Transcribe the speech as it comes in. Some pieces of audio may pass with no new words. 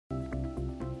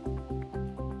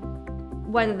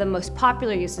One of the most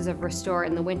popular uses of Restore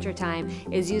in the wintertime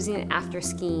is using it after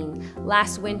skiing.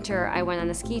 Last winter, I went on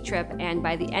a ski trip, and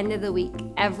by the end of the week,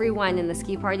 everyone in the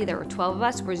ski party, there were 12 of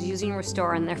us, was using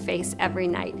Restore on their face every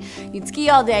night. You'd ski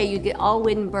all day, you'd get all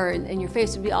windburned, and your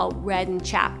face would be all red and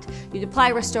chapped. You'd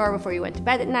apply Restore before you went to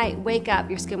bed at night, wake up,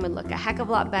 your skin would look a heck of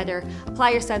a lot better,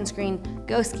 apply your sunscreen,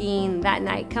 go skiing that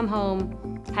night, come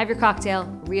home, have your cocktail,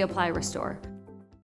 reapply Restore.